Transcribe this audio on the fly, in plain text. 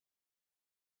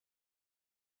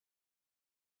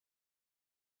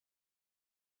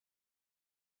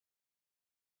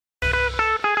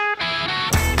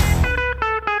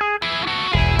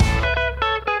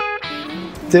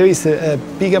There is a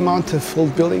big amount of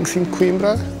old buildings in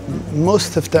Coimbra,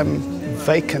 most of them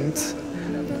vacant.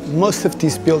 Most of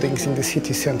these buildings in the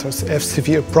city centres have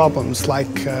severe problems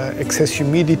like excess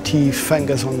humidity,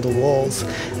 fungus on the walls,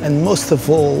 and most of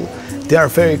all, they are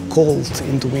very cold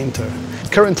in the winter.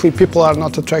 Currently, people are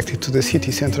not attracted to the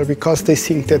city centre because they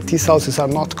think that these houses are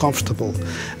not comfortable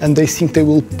and they think they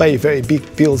will pay very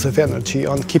big bills of energy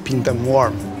on keeping them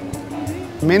warm.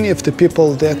 Many of the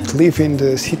people that live in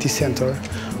the city centre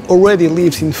already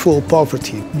live in full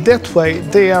poverty. That way,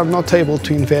 they are not able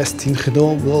to invest in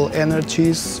renewable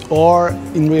energies or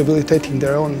in rehabilitating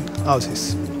their own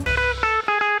houses.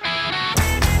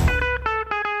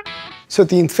 So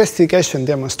the investigation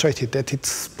demonstrated that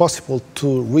it's possible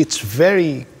to reach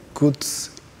very good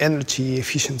energy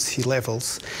efficiency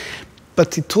levels,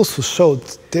 but it also showed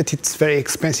that it's very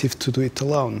expensive to do it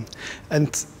alone.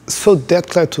 And so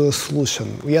that led to a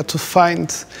solution. We had to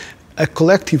find a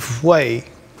collective way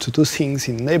to do things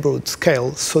in neighborhood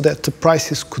scale so that the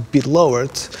prices could be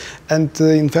lowered and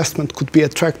the investment could be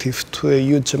attractive to a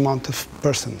huge amount of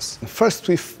persons. First,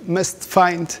 we must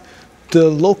find the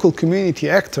local community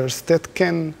actors that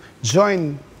can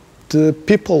join the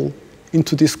people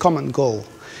into this common goal.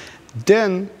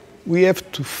 Then we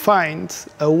have to find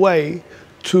a way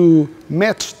to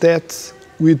match that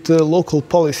with the local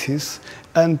policies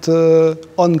and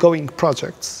ongoing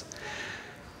projects.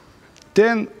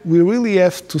 Then we really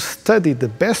have to study the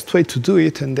best way to do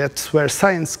it, and that's where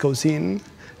science goes in.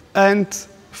 And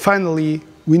finally,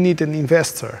 we need an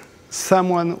investor,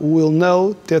 someone who will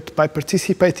know that by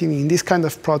participating in these kind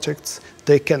of projects,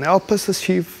 they can help us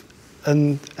achieve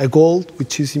a goal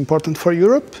which is important for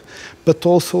Europe, but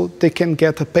also they can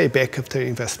get a payback of their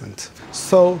investment.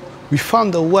 So we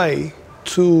found a way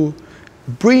to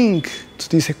bring to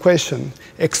this equation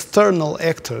external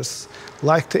actors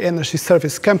like the energy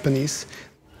service companies.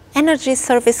 Energy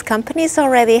service companies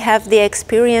already have the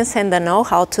experience and the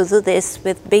know-how to do this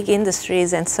with big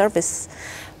industries and service.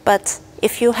 But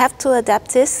if you have to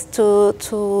adapt this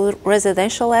to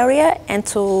residential area and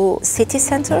to city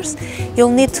centers, you'll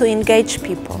need to engage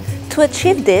people. To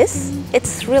achieve this,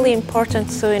 it's really important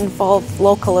to involve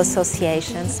local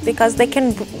associations because they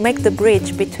can make the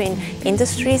bridge between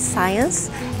industry, science,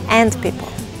 and people.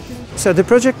 So the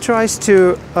project tries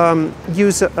to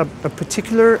use a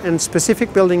particular and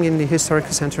specific building in the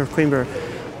historical center of Coimbra,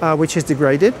 which is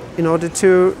degraded, in order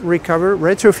to recover,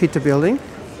 retrofit the building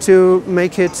to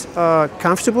make it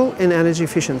comfortable and energy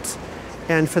efficient.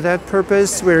 And for that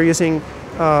purpose, we're using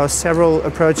several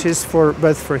approaches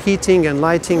both for heating and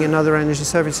lighting and other energy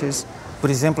services. Por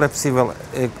exemplo, é possível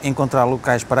encontrar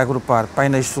locais para agrupar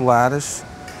painéis solares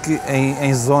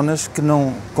em zonas que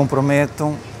não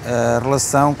comprometam a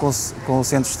relação com o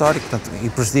centro histórico, portanto, e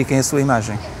prejudiquem a sua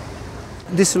imagem.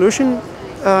 The solution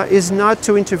is not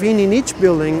to intervene in each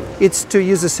building, it's to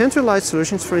use a centralized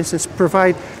solutions, for instance,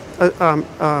 provide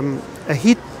a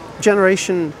heat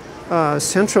generation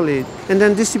centrally and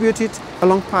then distribute it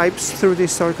along pipes through the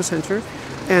historical center.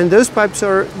 And those pipes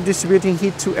are distributing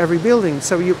heat to every building,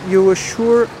 so you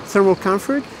assure thermal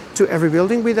comfort to every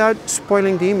building without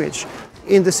spoiling the image.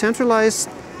 In the centralized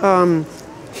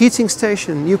heating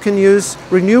station, you can use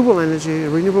renewable energy,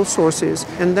 renewable sources,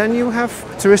 and then you have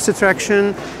tourist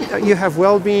attraction, you have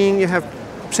well-being, you have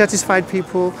satisfied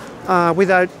people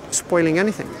without spoiling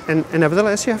anything. And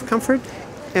nevertheless, you have comfort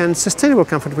and sustainable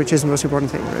comfort, which is the most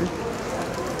important thing, right?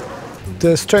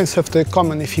 The strength of the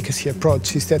common efficacy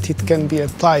approach is that it can be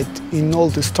applied in all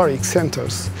the historic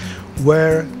centers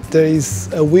where there is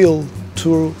a will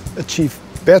to achieve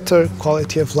better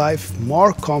quality of life,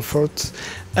 more comfort,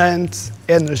 and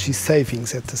energy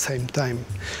savings at the same time.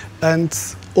 And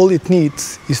all it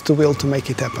needs is the will to make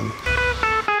it happen.